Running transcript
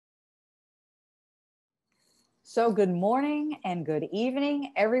So good morning and good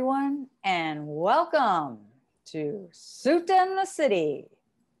evening, everyone, and welcome to Sutta in the City,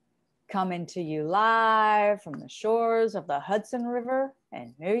 coming to you live from the shores of the Hudson River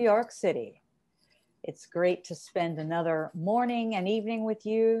in New York City. It's great to spend another morning and evening with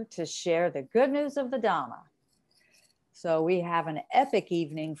you to share the good news of the Dhamma. So we have an epic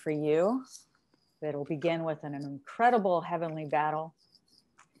evening for you that'll begin with an incredible heavenly battle.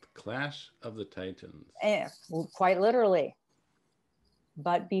 Clash of the Titans. Quite literally.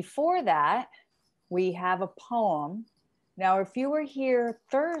 But before that, we have a poem. Now, if you were here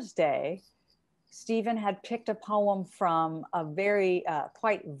Thursday, Stephen had picked a poem from a very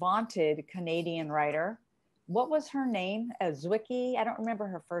quite vaunted Canadian writer. What was her name? Zwicky? I don't remember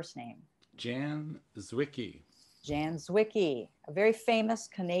her first name. Jan Zwicky. Jan Zwicky, a very famous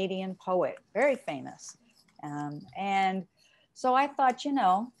Canadian poet, very famous. And so I thought,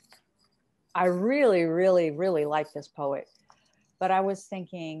 I really, really, really like this poet. But I was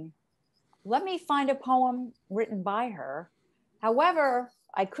thinking, let me find a poem written by her. However,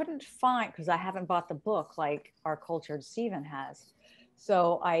 I couldn't find, because I haven't bought the book like our cultured Stephen has.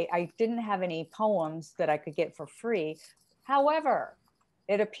 So I didn't have any poems that I could get for free. However,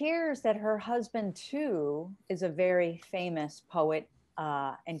 it appears that her husband too is a very famous poet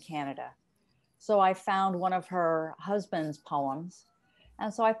in Canada. So I found one of her husband's poems.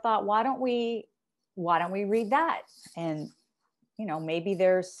 And so I thought, why don't we read that? And, maybe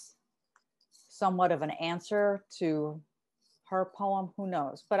there's somewhat of an answer to her poem, who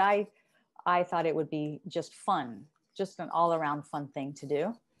knows? But I thought it would be just fun, just an all around fun thing to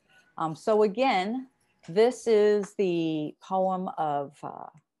do. So again, this is the poem of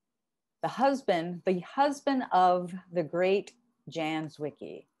the husband of the great Jan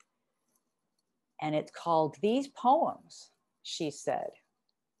Zwicky. And it's called These Poems, She Said.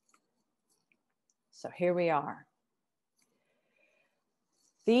 So here we are.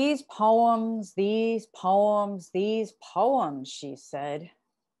 These poems, she said,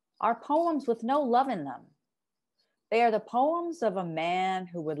 are poems with no love in them. They are the poems of a man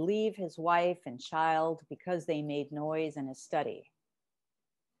who would leave his wife and child because they made noise in his study.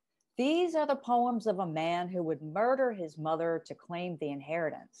 These are the poems of a man who would murder his mother to claim the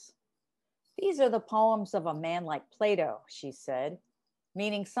inheritance. These are the poems of a man like Plato, she said,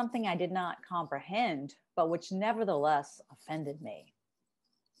 meaning something I did not comprehend, but which nevertheless offended me.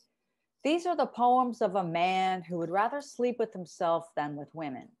 These are the poems of a man who would rather sleep with himself than with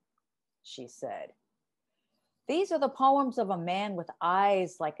women, she said. These are the poems of a man with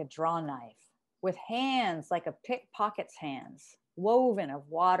eyes like a draw knife, with hands like a pickpocket's hands, woven of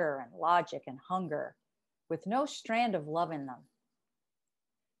water and logic and hunger, with no strand of love in them.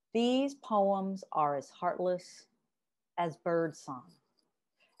 These poems are as heartless as bird song,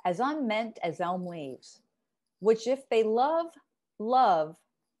 as unmeant as elm leaves, which if they love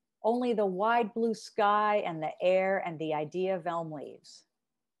only the wide blue sky and the air and the idea of elm leaves.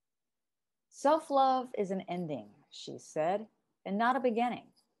 Self-love is an ending, she said, and not a beginning.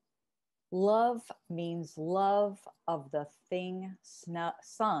 Love means love of the thing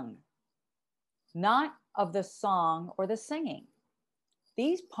sung, not of the song or the singing.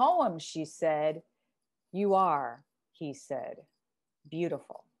 These poems, she said, you are, he said,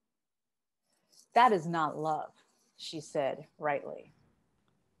 beautiful. That is not love, she said rightly.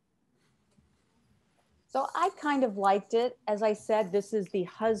 So I kind of liked it. As I said, this is the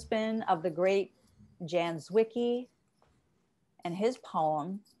husband of the great Jan Zwicky and his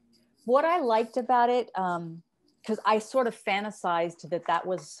poem. What I liked about it, because I sort of fantasized that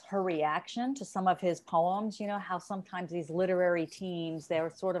was her reaction to some of his poems. You know how sometimes these literary teams, they're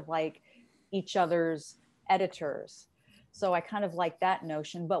sort of like each other's editors. So I kind of like that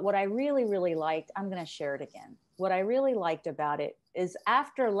notion. But what I really, really liked, I'm going to share it again. What I really liked about it is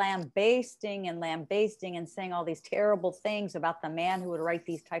after lambasting and saying all these terrible things about the man who would write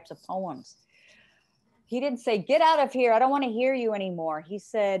these types of poems, he didn't say, get out of here, I don't want to hear you anymore. He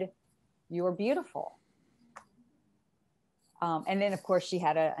said, you're beautiful. And then, of course, she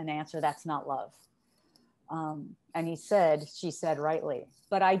had an answer, that's not love. And she said rightly.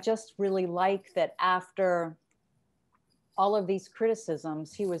 But I just really like that after all of these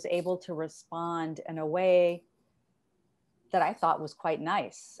criticisms, he was able to respond in a way that I thought was quite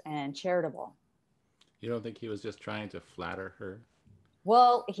nice and charitable. You don't think he was just trying to flatter her?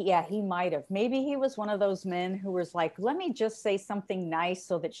 Well, he might have. Maybe he was one of those men who was like, let me just say something nice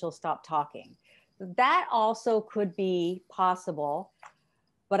so that she'll stop talking. That also could be possible.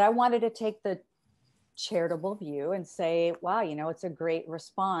 But I wanted to take the charitable view and say, wow, it's a great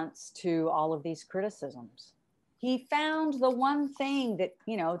response to all of these criticisms. He found the one thing that,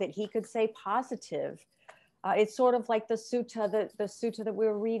 that he could say positive It's sort of like the sutta that we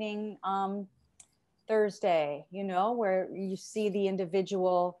were reading Thursday, you know, where you see the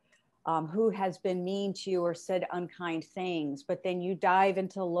individual who has been mean to you or said unkind things, but then you dive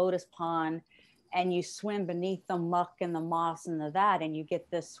into the lotus pond and you swim beneath the muck and the moss and the that, and you get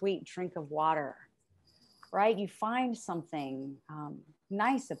this sweet drink of water, right? You find something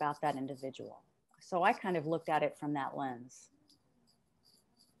nice about that individual. So I kind of looked at it from that lens.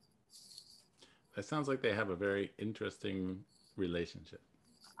 That sounds like they have a very interesting relationship.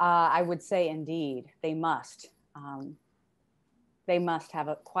 I would say indeed they must. They must have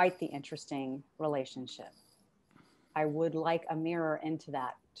quite the interesting relationship. I would like a mirror into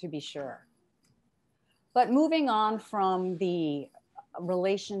that, to be sure. But moving on from the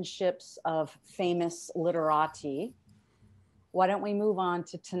relationships of famous literati, why don't we move on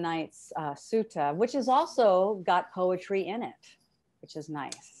to tonight's sutta, which has also got poetry in it, which is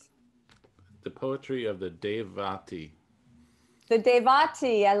nice. The poetry of the Devati. The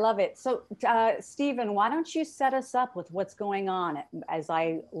Devati, I love it. So, Stephen, why don't you set us up with what's going on as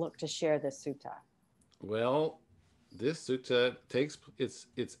I look to share this sutta? Well, this sutta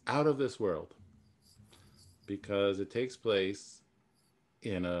it's out of this world because it takes place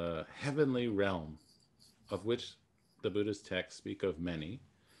in a heavenly realm of which the Buddhist texts speak of many.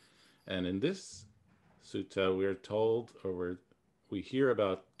 And in this sutta, we're told, or we hear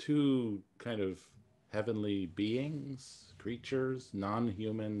about two kind of heavenly beings, creatures,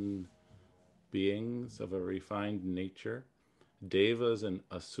 non-human beings of a refined nature, devas and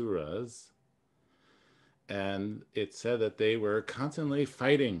asuras. And it said that they were constantly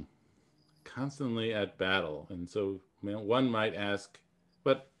fighting, constantly at battle. And so one might ask,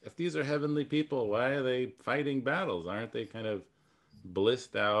 but if these are heavenly people, why are they fighting battles? Aren't they kind of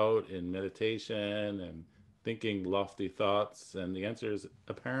blissed out in meditation and thinking lofty thoughts? And the answer is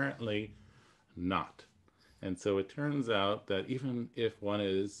apparently not. And so it turns out that even if one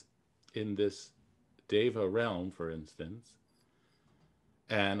is in this deva realm, for instance,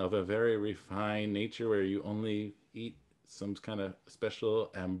 and of a very refined nature where you only eat some kind of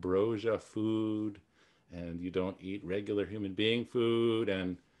special ambrosia food and you don't eat regular human being food,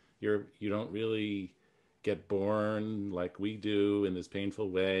 and you don't really get born like we do in this painful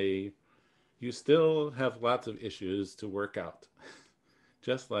way, you still have lots of issues to work out,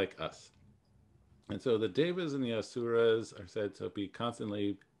 just like us. And so the devas and the asuras are said to be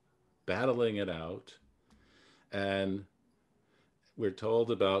constantly battling it out. And we're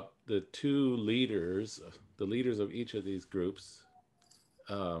told about the two leaders, the leaders of each of these groups.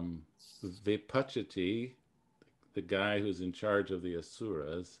 Vipachati, the guy who's in charge of the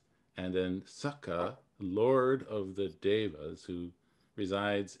asuras, and then Sakka, lord of the devas, who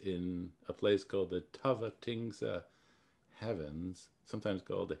resides in a place called the Tavatingsa heavens, sometimes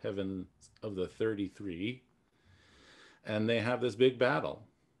called the heavens of the 33. And they have this big battle.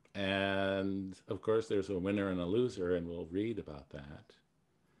 And of course, there's a winner and a loser, and we'll read about that.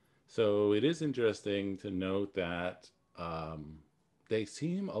 So it is interesting to note that they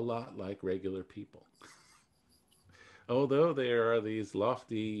seem a lot like regular people. Although they are these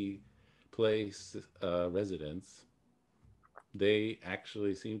lofty place residents, they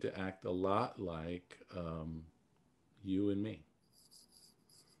actually seem to act a lot like you and me.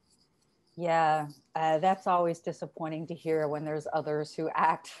 Yeah, that's always disappointing to hear when there's others who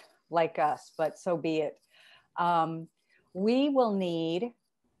act like us, but so be it. We will need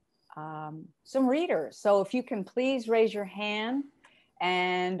some readers. So if you can please raise your hand.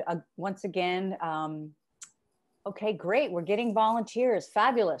 And once again, okay, great. We're getting volunteers.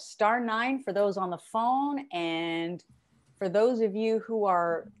 Fabulous. *9 for those on the phone. And for those of you who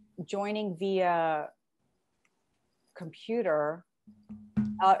are joining via computer,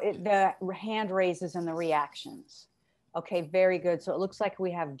 the hand raises and the reactions. Okay, very good. So it looks like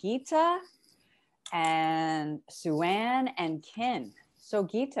we have Gita and Suan and Ken. So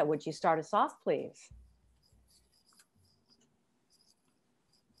Gita, would you start us off, please?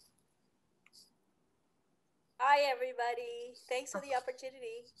 Hi, everybody. Thanks for the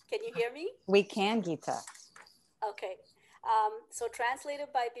opportunity. Can you hear me? We can, Gita. Okay. So translated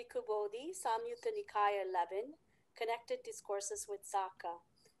by Bhikkhu Bodhi, Samyutta Nikaya 11, Connected Discourses with Sakka.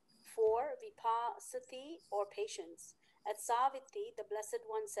 4. Vipassati, or patience. At Saviti, the Blessed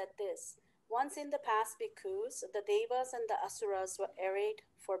One said this: once in the past, bhikkhus, the devas and the asuras were arrayed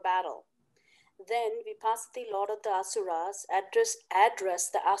for battle. Then Vipassati, lord of the asuras,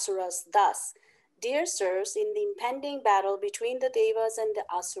 addressed the asuras thus: dear sirs, in the impending battle between the devas and the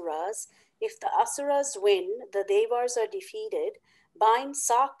asuras, if the asuras win, the devas are defeated. Bind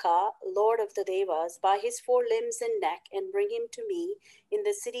Sakka, lord of the devas, by his 4 limbs and neck and bring him to me in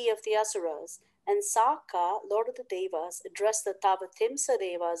the city of the asuras. And Saka, Lord of the Devas, addressed the Tavatimsa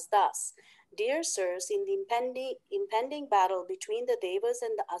Devas thus: Dear sirs, in the impending battle between the Devas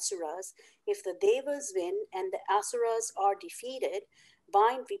and the Asuras, if the Devas win and the Asuras are defeated,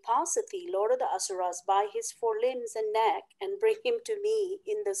 bind Vipasati, Lord of the Asuras, by his forelimbs and neck and bring him to me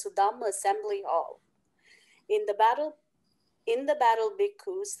in the Sudama assembly hall. In the battle,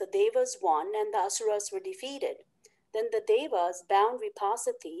 bhikkhus, the Devas won and the Asuras were defeated. Then the Devas bound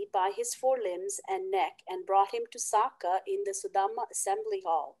Vipasati by his forelimbs and neck and brought him to Saka in the Sudama assembly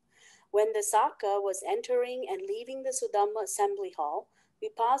hall. When the Saka was entering and leaving the Sudama assembly hall,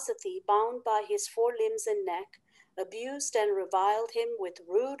 Vipasati, bound by his forelimbs and neck, abused and reviled him with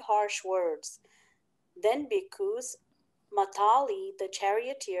rude, harsh words. Then bhikkhus, Matali, the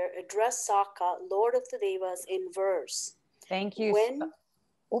charioteer, addressed Saka, Lord of the Devas, in verse. Thank you.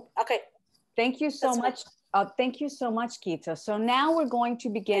 Okay. Thank you so much. Thank you so much, Geeta. So now we're going to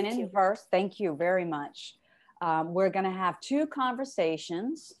begin in verse. Thank you very much. We're going to have two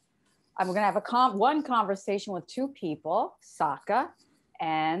conversations. We're going to have one conversation with two people, Saka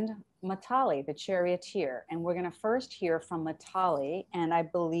and Matali, the charioteer. And we're going to first hear from Matali. And I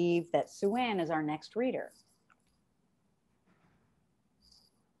believe that Suan is our next reader.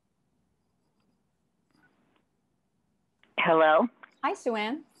 Hello? Hi,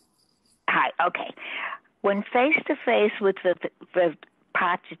 Suan. Hi, okay. When face to face with the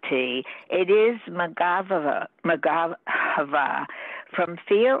Pachati, it is Magava from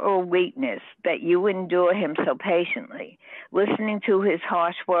fear or weakness that you endure him so patiently, listening to his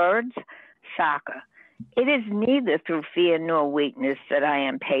harsh words, Saka. It is neither through fear nor weakness that I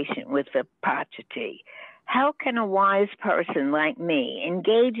am patient with the Pachati. How can a wise person like me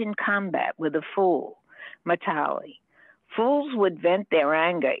engage in combat with a fool, Matali? Fools would vent their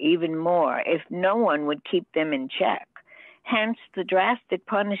anger even more if no one would keep them in check. Hence, the drastic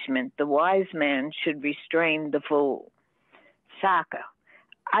punishment the wise man should restrain the fool. Saka,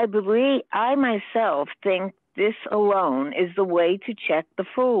 I myself think this alone is the way to check the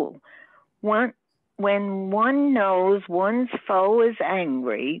fool. When one knows one's foe is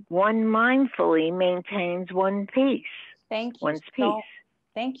angry, one mindfully maintains one's peace.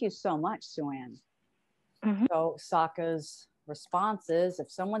 Thank you so much, Suan. Mm-hmm. So Saka's response is,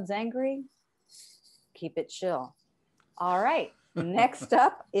 if someone's angry, keep it chill. All right. Next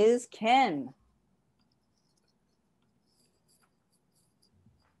up is Ken.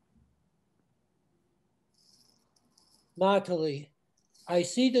 Matali, I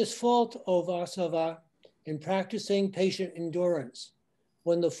see this fault, O Vasava, in practicing patient endurance.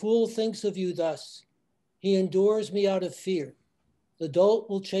 When the fool thinks of you thus, he endures me out of fear. The dolt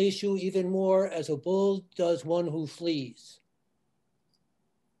will chase you even more as a bull does one who flees.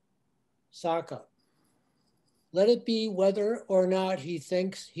 Saka, let it be whether or not he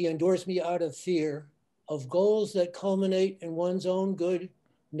thinks he endures me out of fear. Of goals that culminate in one's own good,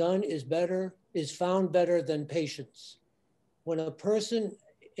 none is found better than patience. When a person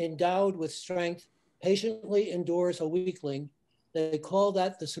endowed with strength patiently endures a weakling, they call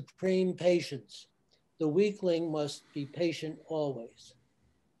that the supreme patience. The weakling must be patient always.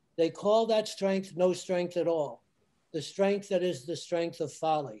 They call that strength no strength at all, the strength that is the strength of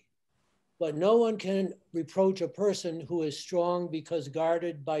folly. But no one can reproach a person who is strong because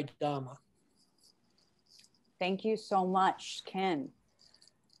guarded by Dhamma. Thank you so much, Ken.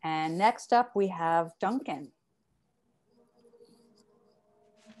 And next up we have Duncan.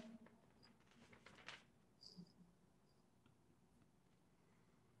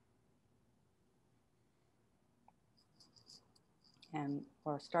 And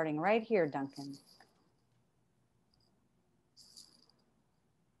we're starting right here, Duncan.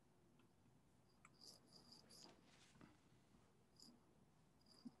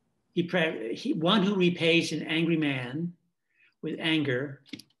 One who repays an angry man with anger,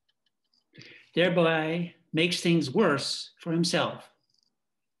 thereby makes things worse for himself.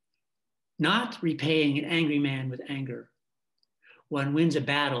 Not repaying an angry man with anger, one wins a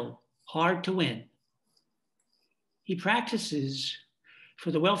battle hard to win. He practices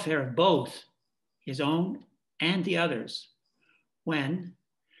for the welfare of both his own and the others, when,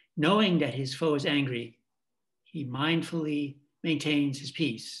 knowing that his foe is angry, he mindfully maintains his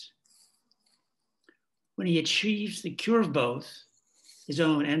peace. When he achieves the cure of both, his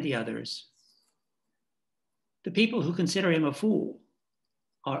own and the others, the people who consider him a fool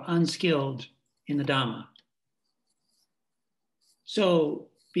are unskilled in the Dhamma. So,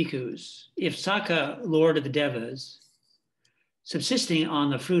 bhikkhus, if Saka, Lord of the Devas, subsisting on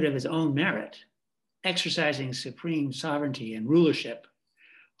the fruit of his own merit, exercising supreme sovereignty and rulership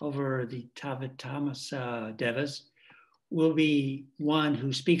over the Tavatamasa Devas, will be one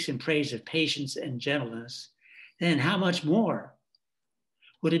who speaks in praise of patience and gentleness, then how much more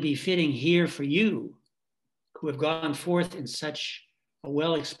would it be fitting here for you, who have gone forth in such a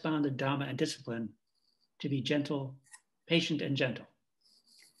well-expounded Dhamma and discipline, to be gentle, patient, and gentle?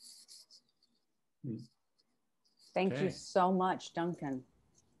 Thank you Okay. so much, Duncan.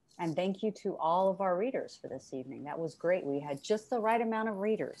 And thank you to all of our readers for this evening. That was great. We had just the right amount of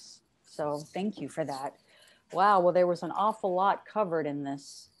readers. So thank you for that. Wow. Well, there was an awful lot covered in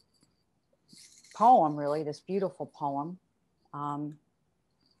this poem, really, this beautiful poem. What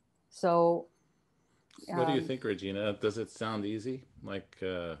do you think, Regina? Does it sound easy? Like,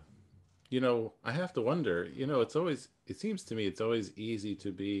 I have to wonder, it seems to me it's always easy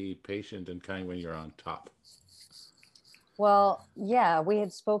to be patient and kind when you're on top. Well, yeah, we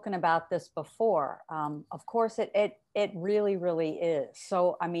had spoken about this before. Of course, it really, really is.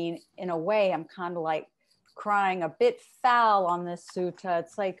 So, I mean, in a way, I'm kind of like crying a bit foul on this sutta.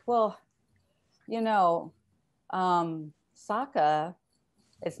 It's like, well, Sokka,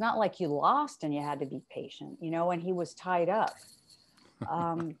 it's not like you lost and you had to be patient, when he was tied up.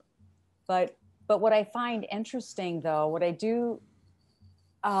 But what I find interesting, though, what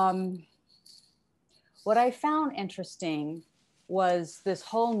I found interesting was this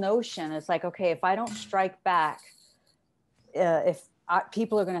whole notion. It's like, okay, if I don't strike back,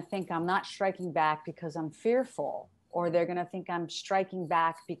 people are going to think I'm not striking back because I'm fearful, or they're going to think I'm striking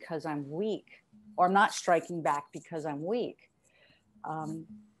back because I'm weak, or I'm not striking back because I'm weak.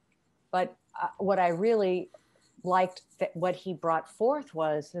 But what I really liked what he brought forth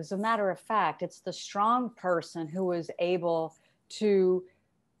was, as a matter of fact, it's the strong person who is able to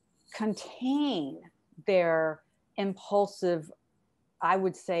contain their impulsive, I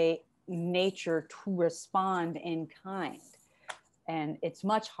would say, nature to respond in kind. And it's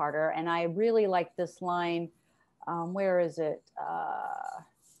much harder. And I really like this line. Where is it?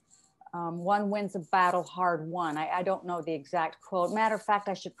 One wins a battle hard won. I don't know the exact quote. Matter of fact,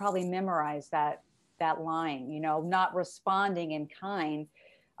 I should probably memorize that line, not responding in kind.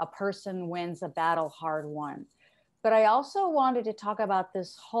 A person wins a battle hard won. But I also wanted to talk about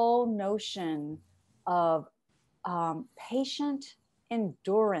this whole notion of patient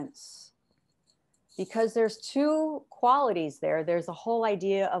endurance, because there's two qualities there. There's a whole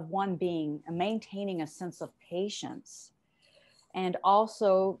idea of one being maintaining a sense of patience, and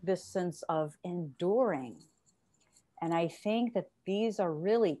also this sense of enduring. And I think that these are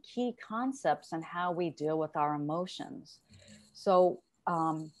really key concepts in how we deal with our emotions. So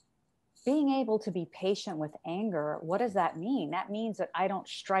being able to be patient with anger, what does that mean? That means that I don't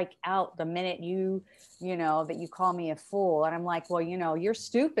strike out the minute that you call me a fool. And I'm like, well, you're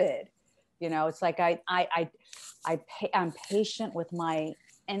stupid. It's like I'm patient with my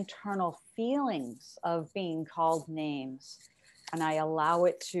internal feelings of being called names, and I allow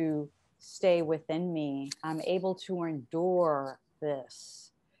it to stay within me. I'm able to endure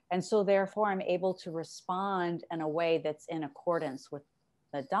this. And so therefore I'm able to respond in a way that's in accordance with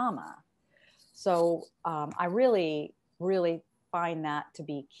the Dhamma. So I really, really find that to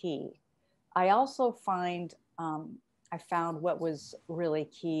be key. I also found what was really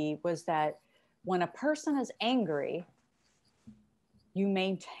key was that when a person is angry, you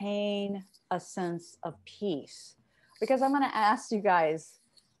maintain a sense of peace. Because I'm going to ask you guys,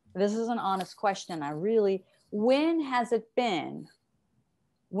 this is an honest question. When has it been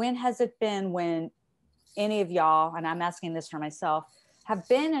when any of y'all, and I'm asking this for myself, have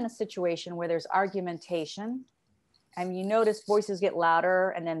been in a situation where there's argumentation, and you notice voices get louder,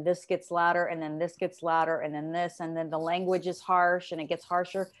 and then this gets louder, and then this gets louder, and then this, and then the language is harsh and it gets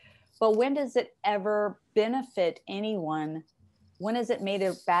harsher. But when does it ever benefit anyone? When has it made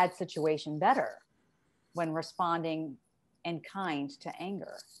a bad situation better? When responding in kind to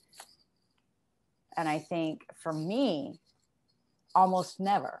anger. And I think for me, almost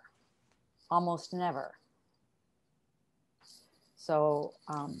never. So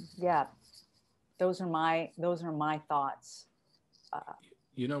yeah, those are my thoughts.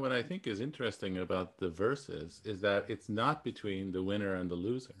 What I think is interesting about the verses is that it's not between the winner and the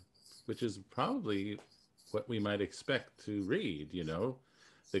loser, which is probably what we might expect to read.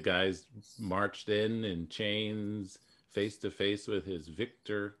 The guy's marched in chains, face to face with his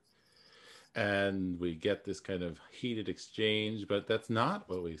victor, and we get this kind of heated exchange, but that's not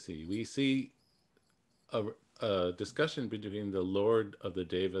what we see. We see a discussion between the Lord of the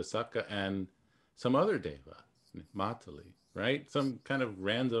Deva, Sokka, and some other Deva, Matali, right? Some kind of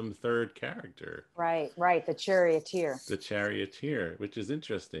random third character. Right, the charioteer. The charioteer, which is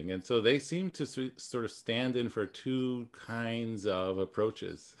interesting. And so they seem to sort of stand in for two kinds of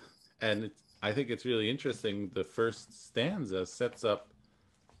approaches. And I think it's really interesting. The first stanza sets up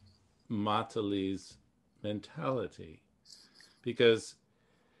Matali's mentality, because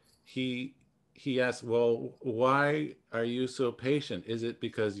he he asks, well, why are you so patient? Is it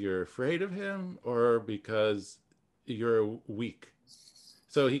because you're afraid of him, or because you're weak?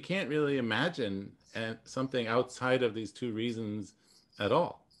 So he can't really imagine something outside of these two reasons at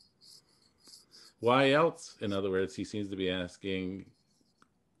all. Why else, in other words, he seems to be asking,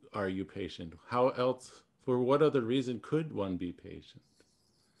 are you patient? How else, for what other reason could one be patient?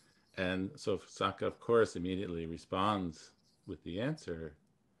 And so Saka, of course, immediately responds with the answer.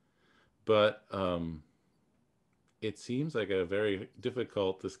 But it seems like a very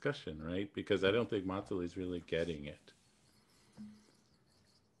difficult discussion, right? Because I don't think Matali's really getting it.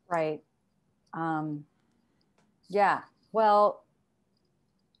 Right. Yeah. Well,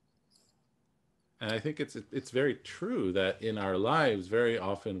 and I think it's very true that in our lives, very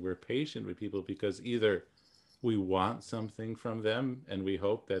often we're patient with people because either we want something from them and we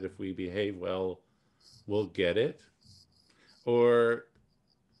hope that if we behave well, we'll get it, or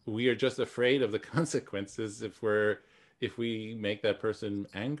we are just afraid of the consequences if we make that person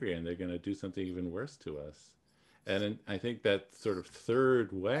angry and they're going to do something even worse to us. And I think that sort of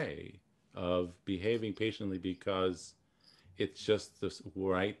third way of behaving patiently because it's just the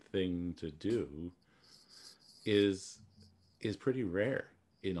right thing to do is pretty rare,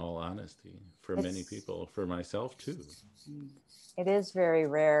 in all honesty, for many people, for myself too. It is very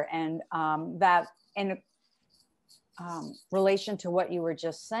rare. And that in relation to what you were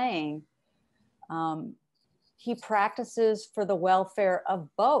just saying, he practices for the welfare of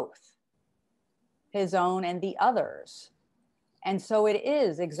both his own and the others. And so it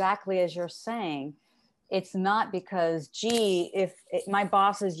is exactly as you're saying. It's not because, gee, if my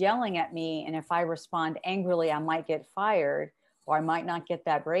boss is yelling at me and if I respond angrily, I might get fired, or I might not get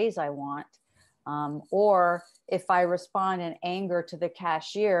that raise I want. Or if I respond in anger to the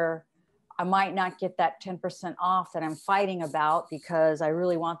cashier, I might not get that 10% off that I'm fighting about because I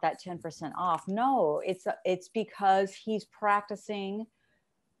really want that 10% off. No, it's because he's practicing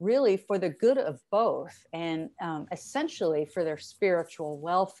really for the good of both, and essentially for their spiritual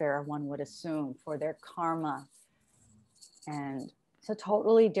welfare, one would assume, for their karma. And it's a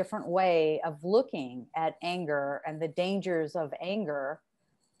totally different way of looking at anger and the dangers of anger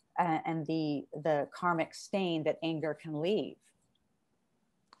and the karmic stain that anger can leave.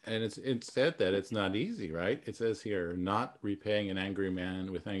 And it's said that it's not easy, right? It says here, not repaying an angry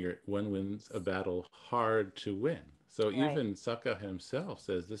man with anger, one wins a battle hard to win. So Right. Even Saka himself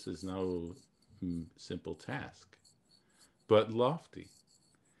says this is no simple task, but lofty,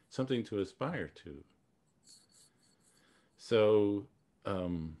 something to aspire to. So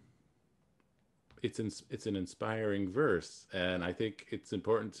it's an inspiring verse, and I think it's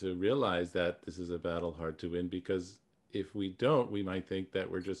important to realize that this is a battle hard to win, because if we don't, we might think that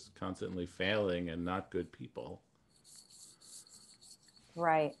we're just constantly failing and not good people.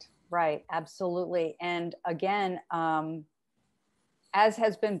 Right, right, absolutely. And again, as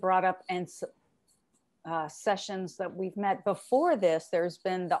has been brought up in sessions that we've met before this, there's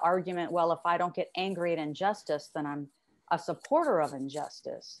been the argument, well, if I don't get angry at injustice, then I'm a supporter of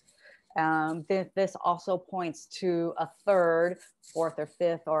injustice. This also points to a third, fourth, or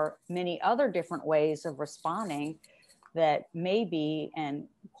fifth, or many other different ways of responding that may be and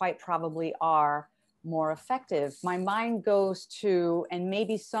quite probably are more effective. My mind goes to, and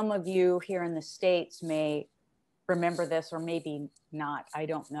maybe some of you here in the States may remember this or maybe not, I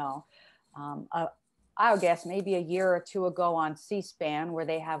don't know. I would guess maybe a year or two ago on C-SPAN, where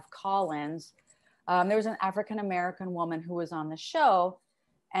they have call-ins, there was an African-American woman who was on the show,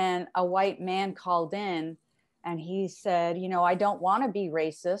 and a white man called in and he said, you know, I don't want to be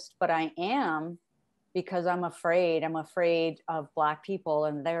racist, but I am, because I'm afraid of Black people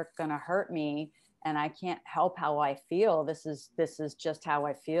and they're going to hurt me. And I can't help how I feel. This is just how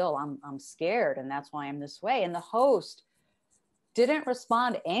I feel. I'm scared. And that's why I'm this way. And the host didn't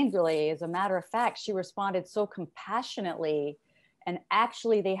respond angrily. As a matter of fact, she responded so compassionately. And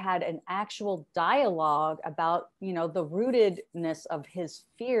actually they had an actual dialogue about, you know, the rootedness of his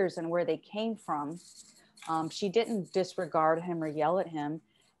fears and where they came from. She didn't disregard him or yell at him.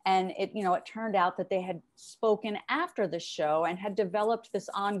 And it turned out that they had spoken after the show and had developed this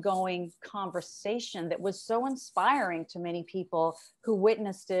ongoing conversation that was so inspiring to many people who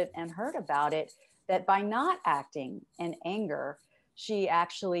witnessed it and heard about it, that by not acting in anger, she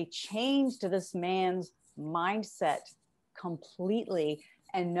actually changed this man's mindset completely,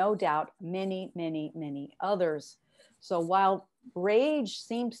 and no doubt many, many, many others. So while rage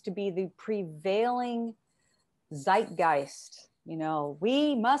seems to be the prevailing zeitgeist You know,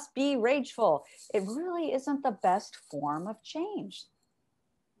 we must be rageful. It really isn't the best form of change,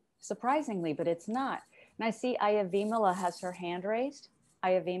 surprisingly, but it's not. And I see Ayavimala has her hand raised.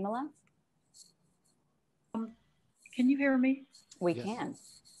 Ayavimala? Can you hear me? We Yes.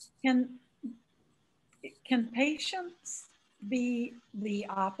 can. Can patience be the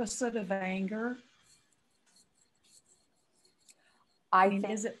opposite of anger? I mean,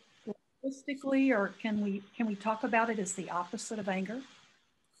 think, is it linguistically, or can we talk about it as the opposite of anger?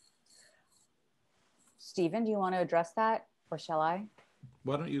 Stephen, do you want to address that, or shall I?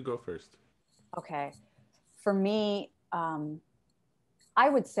 Why don't you go first? Okay. For me, I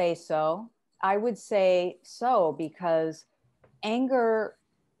would say so. I would say so because anger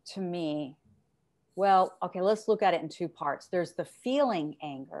to me, well, okay, let's look at it in two parts. There's the feeling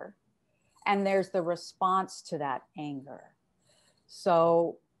anger, and there's the response to that anger.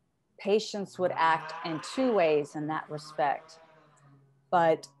 So patience would act in two ways in that respect.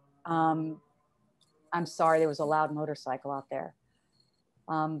 But I'm sorry, there was a loud motorcycle out there.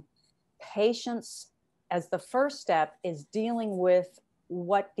 Patience, as the first step, is dealing with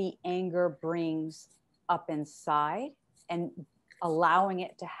what the anger brings up inside and allowing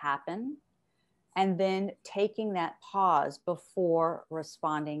it to happen, and then taking that pause before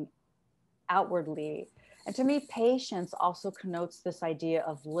responding outwardly. And to me, patience also connotes this idea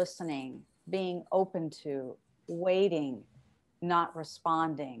of listening, being open to, waiting, not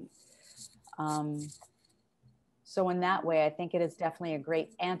responding. So in that way, I think it is definitely a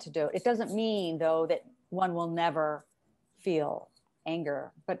great antidote. It doesn't mean, though, that one will never feel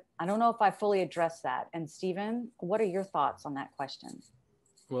anger, but I don't know if I fully addressed that. And Stephen, what are your thoughts on that question?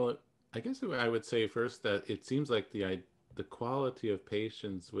 Well, I guess I would say first that it seems like the quality of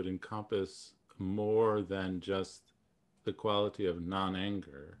patience would encompass more than just the quality of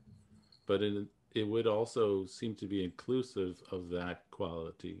non-anger, but it would also seem to be inclusive of that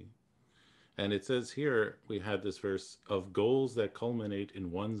quality. And it says here, we had this verse, of goals that culminate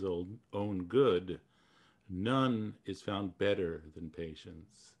in one's own good, none is found better than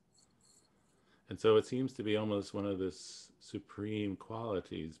patience. And so it seems to be almost one of the supreme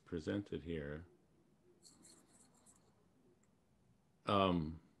qualities presented here.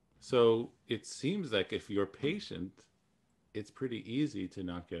 So it seems like if you're patient, it's pretty easy to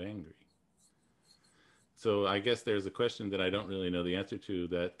not get angry. So I guess there's a question that I don't really know the answer to,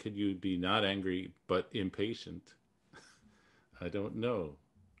 that could you be not angry but impatient? I don't know.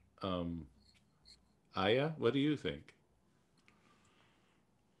 Aya, what do you think?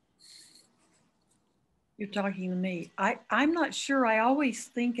 You're talking to me. I'm not sure. I always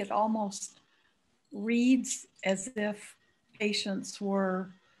think it almost reads as if patience were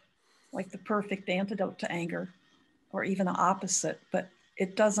like the perfect antidote to anger, or even the opposite, but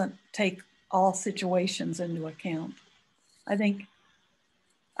it doesn't take all situations into account. I think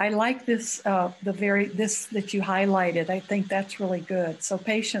I like this, this that you highlighted. I think that's really good. So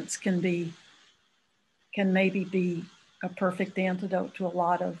patience can maybe be a perfect antidote to a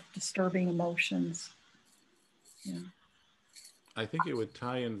lot of disturbing emotions. Yeah. I think it would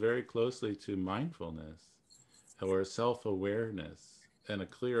tie in very closely to mindfulness or self-awareness and a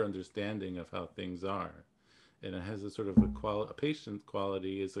clear understanding of how things are. And it has a sort of a patient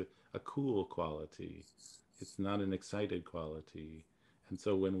quality is a cool quality. It's not an excited quality. And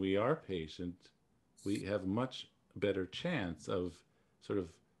so when we are patient, we have much better chance of sort of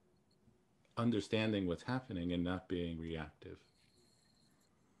understanding what's happening and not being reactive.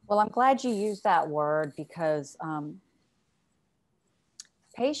 Well, I'm glad you used that word because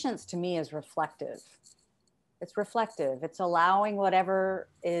patience to me is reflective. It's reflective. It's allowing whatever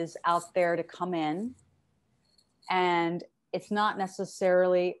is out there to come in, and it's not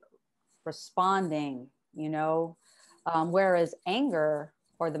necessarily responding, you know, whereas anger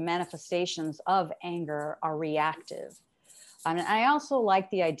or the manifestations of anger are reactive. And I also like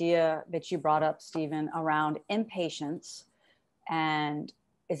the idea that you brought up, Stephen, around impatience. And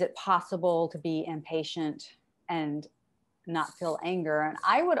is it possible to be impatient and not feel anger? And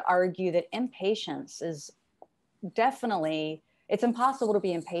I would argue that impatience is definitely, it's impossible to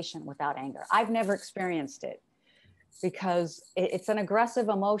be impatient without anger. I've never experienced it because it's an aggressive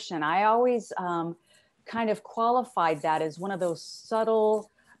emotion. I always kind of qualified that as one of those subtle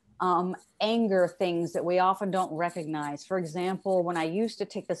anger things that we often don't recognize. For example, when I used to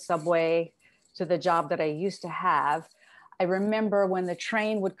take the subway to the job that I used to have, I remember when the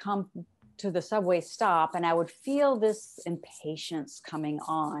train would come to the subway stop and I would feel this impatience coming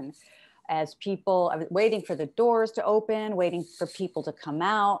on as I was waiting for the doors to open, waiting for people to come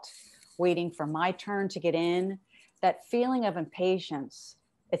out, waiting for my turn to get in. That feeling of impatience,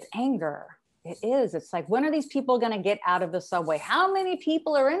 it's anger. It is. It's like, when are these people going to get out of the subway? How many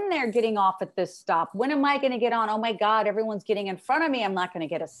people are in there getting off at this stop? When am I going to get on? Oh my God, everyone's getting in front of me. I'm not going to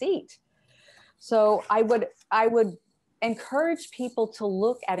get a seat. So I would encourage people to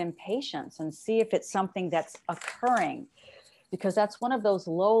look at impatience and see if it's something that's occurring, because that's one of those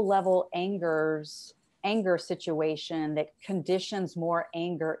low-level anger situation that conditions more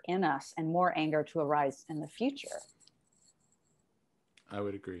anger in us and more anger to arise in the future. I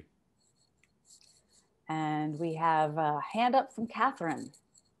would agree. And we have a hand up from Catherine.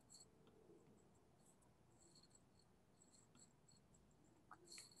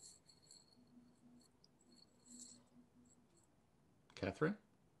 Catherine?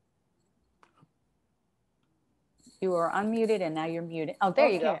 You are unmuted and now you're muted. Oh, there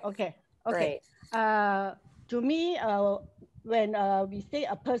you go. Okay. Great. To me, when we say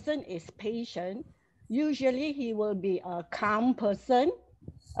a person is patient, usually he will be a calm person.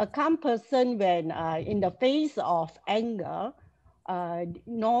 A calm person when in the face of anger,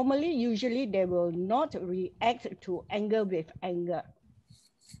 usually they will not react to anger with anger.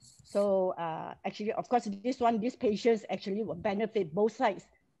 So actually, of course, this patience actually will benefit both sides.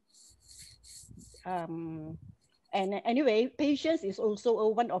 And anyway, patience is also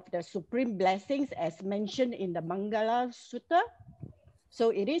one of the supreme blessings as mentioned in the Mangala Sutta. So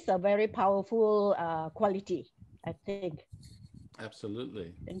it is a very powerful quality, I think.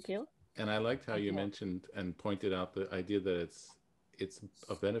 Absolutely. Thank you. And I liked how you mentioned and pointed out the idea that it's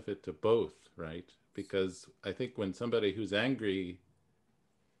a benefit to both, right? Because I think when somebody who's angry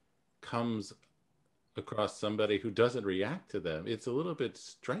comes across somebody who doesn't react to them, it's a little bit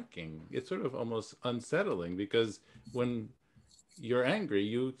striking. It's sort of almost unsettling, because when you're angry,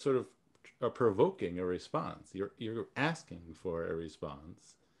 you sort of are provoking a response. You're asking for a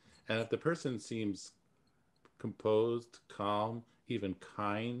response. And if the person seems composed, calm, even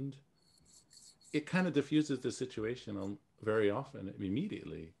kind, it kind of diffuses the situation very often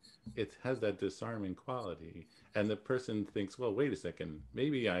immediately. It has that disarming quality. And the person thinks, well, wait a second,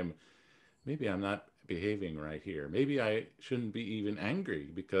 maybe I'm not behaving right here. Maybe I shouldn't be even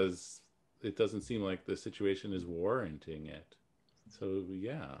angry, because it doesn't seem like the situation is warranting it. So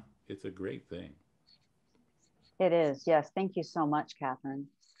yeah, it's a great thing. It is. Yes. Thank you so much, Catherine.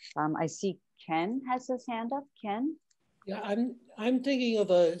 I see Ken has his hand up. Ken? Yeah, I'm thinking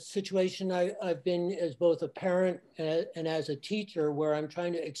of a situation I've been as both a parent and as a teacher, where I'm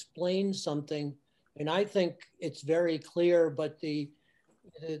trying to explain something, and I think it's very clear, but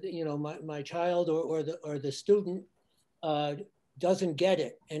my child or the student doesn't get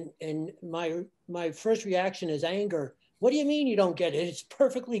it, and my first reaction is anger. What do you mean you don't get it? It's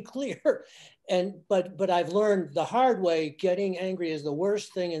perfectly clear. But I've learned the hard way, getting angry is the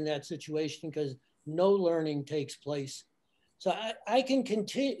worst thing in that situation, because no learning takes place. So I can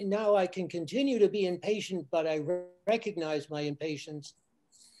continue to be impatient, but I recognize my impatience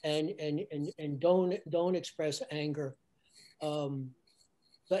and don't express anger.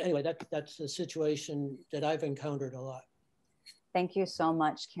 But anyway, that's a situation that I've encountered a lot. Thank you so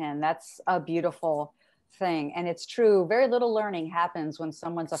much, Ken. That's a beautiful thing. And it's true, very little learning happens when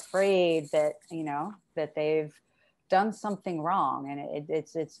someone's afraid that, that they've done something wrong. And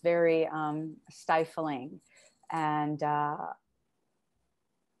it's very stifling. And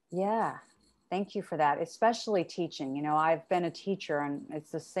yeah, thank you for that, especially teaching. I've been a teacher and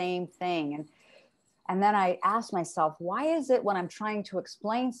it's the same thing. And then I ask myself, why is it when I'm trying to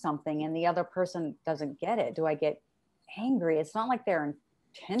explain something and the other person doesn't get it? Do I get angry? It's not like they're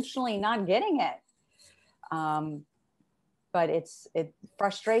intentionally not getting it. But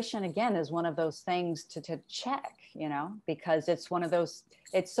frustration, again, is one of those things to check, because it's one of those,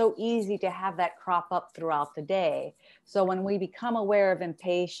 it's so easy to have that crop up throughout the day. So when we become aware of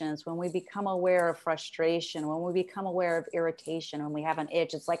impatience, when we become aware of frustration, when we become aware of irritation, when we have an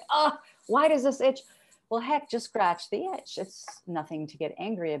itch, it's like, oh, why does this itch? Well, heck, just scratch the itch. It's nothing to get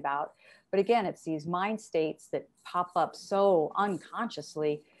angry about. But again, it's these mind states that pop up so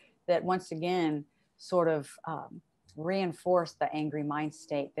unconsciously that once again, sort of reinforce the angry mind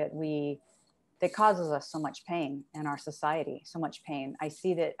state that causes us so much pain in our society, so much pain. I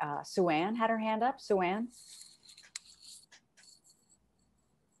see that Sue-Ann had her hand up. Sue-Ann?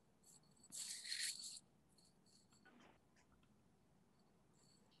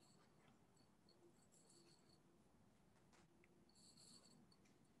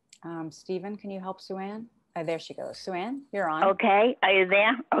 Stephen, can you help Sue-Ann? There she goes. Sue-Ann, you're on. Okay. Are you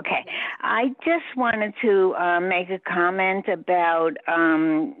there? Okay. I just wanted to make a comment about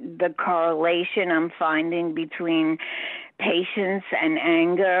the correlation I'm finding between patience and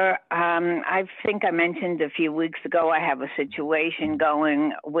anger. I think I mentioned a few weeks ago, I have a situation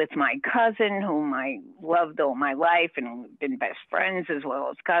going with my cousin whom I loved all my life and we've been best friends as well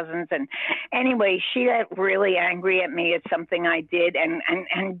as cousins. And anyway, she got really angry at me at something I did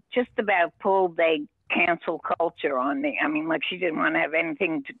and just about pulled a cancel culture on me. I mean, like she didn't want to have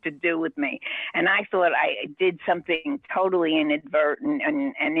anything to do with me. And I thought I did something totally inadvertent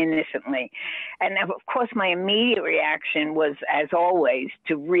and innocently. And of course, my immediate reaction was, as always,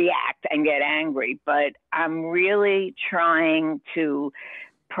 to react and get angry. But I'm really trying to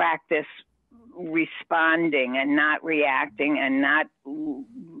practice responding and not reacting and not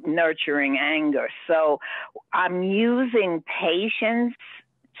nurturing anger. So I'm using patience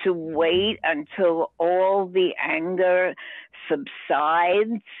to wait until all the anger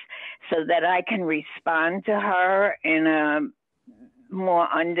subsides so that I can respond to her in a more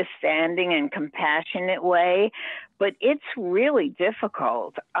understanding and compassionate way. But it's really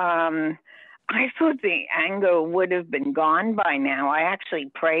difficult. I thought the anger would have been gone by now. I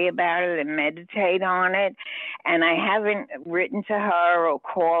actually pray about it and meditate on it, and I haven't written to her or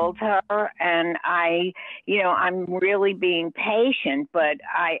called her, and I'm really being patient, but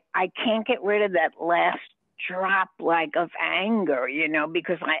I can't get rid of that last drop of anger,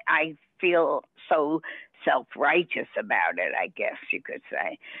 because I feel so self-righteous about it, I guess you could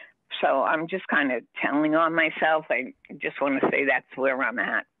say. So I'm just kind of telling on myself. I just want to say that's where I'm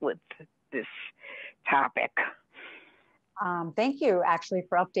at with this topic. Thank you actually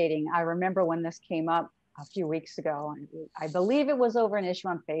for updating. I remember when this came up a few weeks ago. I believe it was over an issue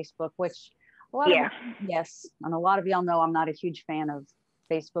on Facebook, which a lot of y'all know I'm not a huge fan of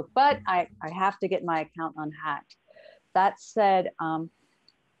Facebook, but I have to get my account unhacked. That said,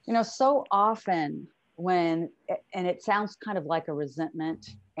 so often and it sounds kind of like a resentment,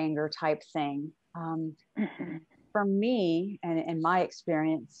 anger type thing. For me, and in my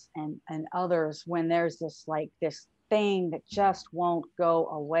experience and others, when there's this thing that just won't go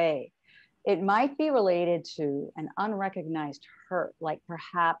away, it might be related to an unrecognized hurt. Like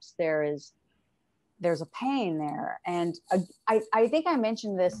perhaps there's a pain there. And I think I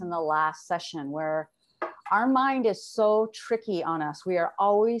mentioned this in the last session, where our mind is so tricky on us. We are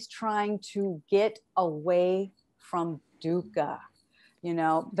always trying to get away from dukkha.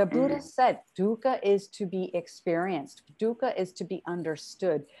 The Buddha said dukkha is to be experienced. Dukkha is to be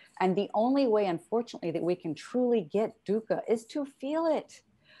understood. And the only way, unfortunately, that we can truly get dukkha is to feel it.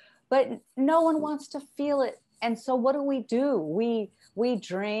 But no one wants to feel it. And so what do? We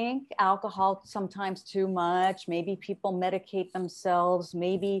drink alcohol, sometimes too much. Maybe people medicate themselves.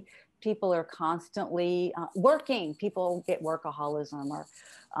 Maybe people are constantly working. People get workaholism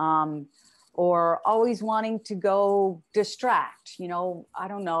or always wanting to go distract. I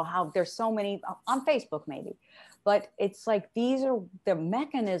don't know how, there's so many on Facebook maybe, but it's like these are the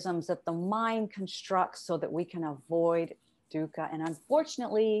mechanisms that the mind constructs so that we can avoid dukkha. And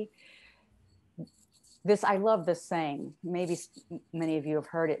unfortunately, I love this saying, maybe many of you have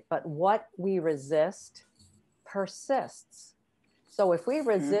heard it, but what we resist persists. So if we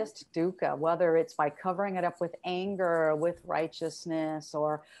resist dukkha, whether it's by covering it up with anger, or with righteousness,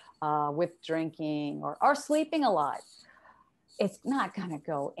 or with drinking, or sleeping a lot, it's not going to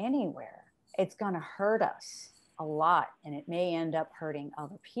go anywhere. It's going to hurt us a lot, and it may end up hurting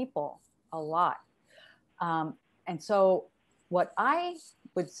other people a lot. And so what I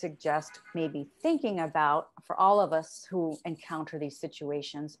would suggest maybe thinking about for all of us who encounter these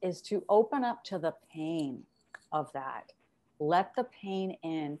situations is to open up to the pain of that. Let the pain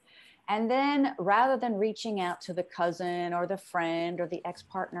in. And then rather than reaching out to the cousin or the friend or the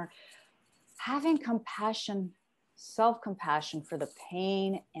ex-partner, having compassion, self-compassion for the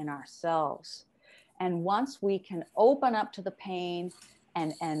pain in ourselves. And once we can open up to the pain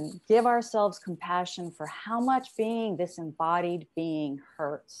and give ourselves compassion for how much being this embodied being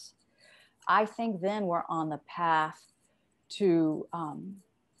hurts, I think then we're on the path to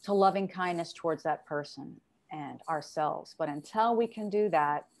loving kindness towards that person and ourselves. But until we can do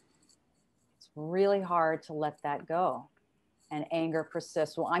that, it's really hard to let that go, and anger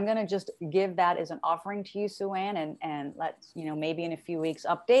persists. Well, I'm going to just give that as an offering to you, Sue-Ann, and let's, maybe in a few weeks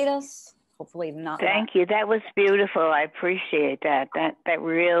update us. Hopefully not. Thank you. That was beautiful. I appreciate that. That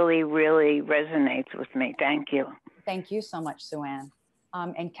really, really resonates with me. Thank you. Thank you so much, Sue-Ann.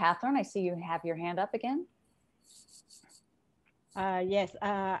 And Catherine, I see you have your hand up again. Yes,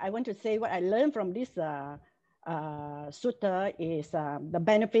 I want to say what I learned from this sutta is the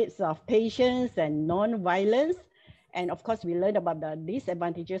benefits of patience and non-violence. And of course, we learned about the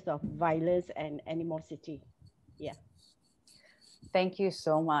disadvantages of violence and animosity. Yeah. Thank you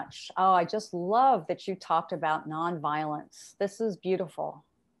so much. Oh, I just love that you talked about nonviolence. This is beautiful.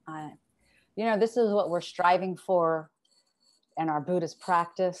 You know, this is what we're striving for in our Buddhist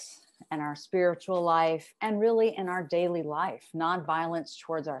practice and our spiritual life, and really in our daily life, nonviolence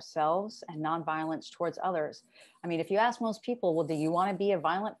towards ourselves and nonviolence towards others. I mean, if you ask most people, well, do you want to be a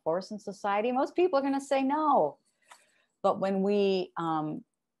violent force in society? Most people are going to say no. But when we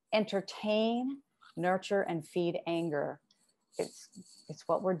entertain, nurture, and feed anger, it's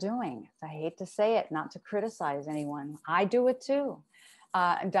what we're doing. I hate to say it, not to criticize anyone. I do it too.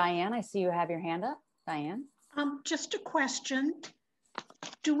 Diane, I see you have your hand up. Diane? Just a question.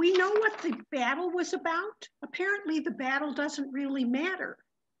 Do we know what the battle was about? Apparently the battle doesn't really matter.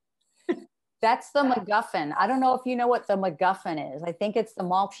 That's the MacGuffin. I don't know if you know what the MacGuffin is. I think it's the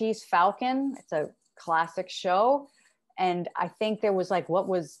Maltese Falcon. It's a classic show. And I think there was like,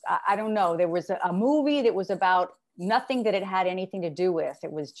 I don't know. There was a movie that was about nothing that it had anything to do with.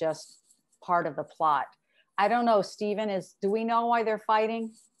 It was just part of the plot. I don't know, Stephen, do we know why they're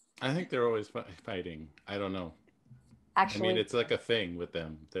fighting? I think they're always fighting. I don't know. Actually, I mean, it's like a thing with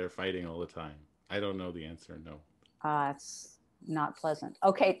them. They're fighting all the time. I don't know the answer, no. It's not pleasant.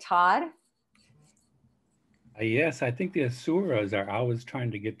 Okay, Todd? Yes, I think the Asuras are always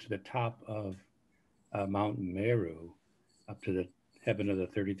trying to get to the top of Mount Meru, up to the heaven of the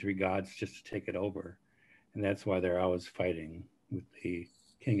 33 gods, just to take it over. And that's why they're always fighting with the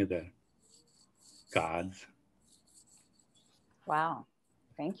king of the gods. Wow.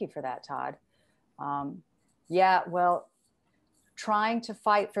 Thank you for that, Todd. Yeah, well, trying to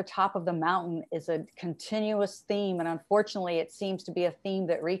fight for top of the mountain is a continuous theme. And unfortunately, it seems to be a theme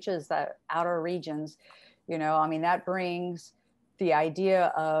that reaches the outer regions. You know, I mean, that brings the idea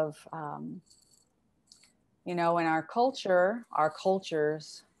of, you know, in our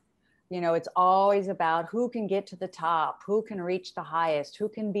cultures, you know, it's always about who can get to the top, who can reach the highest, who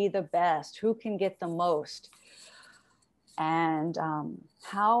can be the best, who can get the most. And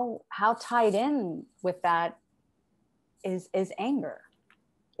how tied in with that is anger.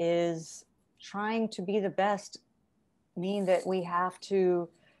 Is trying to be the best mean that we have to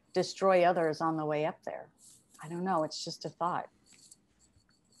destroy others on the way up there? I don't know. It's just a thought.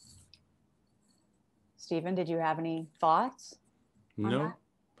 Stephen, did you have any thoughts? No,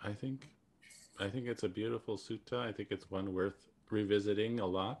 I think it's a beautiful sutta. I think it's one worth revisiting a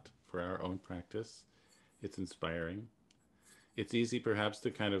lot for our own practice. It's inspiring. It's easy perhaps to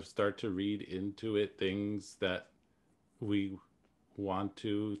kind of start to read into it things that we want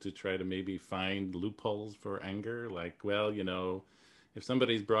to try to maybe find loopholes for anger. Like, well, you know, if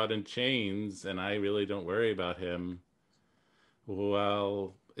somebody's brought in chains and I really don't worry about him,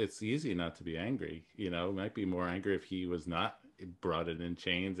 well, it's easy not to be angry. You know, it might be more anger if he was not brought in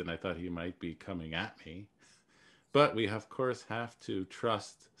chains and I thought he might be coming at me. But we, of course, have to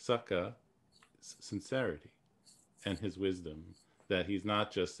trust Sakka's sincerity and his wisdom, that he's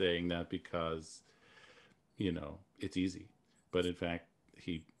not just saying that because, you know, it's easy, but in fact,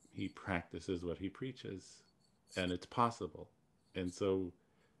 he practices what he preaches, and it's possible. And so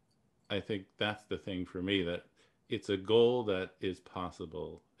I think that's the thing for me, that it's a goal that is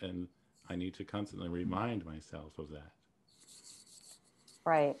possible, and I need to constantly remind myself of that.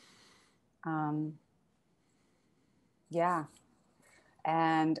 Right. Yeah.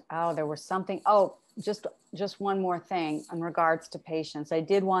 And there was something, just one more thing in regards to patience. I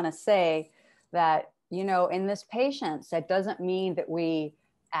did want to say that, you know, in this patience, that doesn't mean that we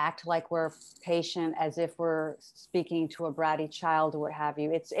act like we're patient as if we're speaking to a bratty child or what have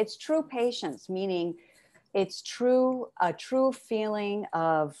you. It's true patience, meaning it's a true feeling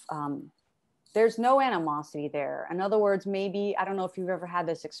of, there's no animosity there. In other words, maybe, I don't know if you've ever had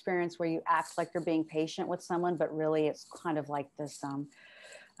this experience where you act like you're being patient with someone, but really it's kind of like this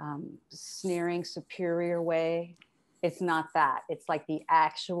sneering, superior way. It's not that. It's like the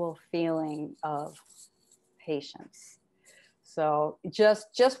actual feeling of patience. So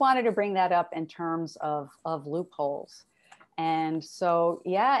just wanted to bring that up in terms of loopholes. And so,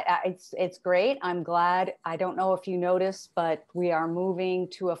 yeah, it's great. I'm glad. I don't know if you noticed, but we are moving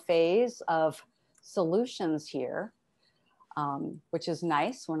to a phase of solutions here, which is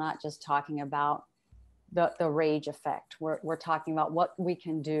nice. We're not just talking about the rage effect. We're talking about what we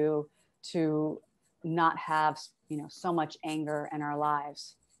can do to not have, you know, so much anger in our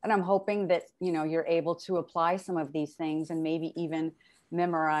lives. And I'm hoping that, you know, you're able to apply some of these things and maybe even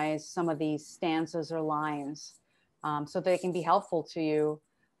memorize some of these stanzas or lines, so they can be helpful to you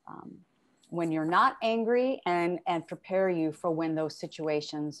when you're not angry, and prepare you for when those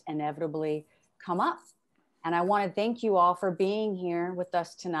situations inevitably come up. And I want to thank you all for being here with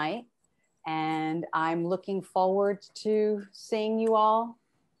us tonight. And I'm looking forward to seeing you all,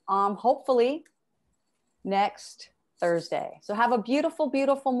 hopefully next Thursday. So have a beautiful,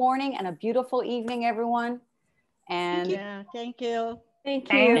 beautiful morning and a beautiful evening, everyone. And Yeah, thank you.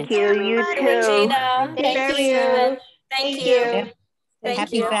 Thank you. You too. Regina. Thank you. Thank you.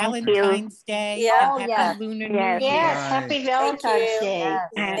 Happy you. Valentine's Day. Yeah. And Oh, happy yes. Lunar Yes. New Year. Yes, happy Valentine's Day. Yes.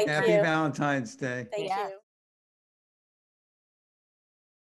 Thank Happy you. Valentine's Day. Thank Yes. you.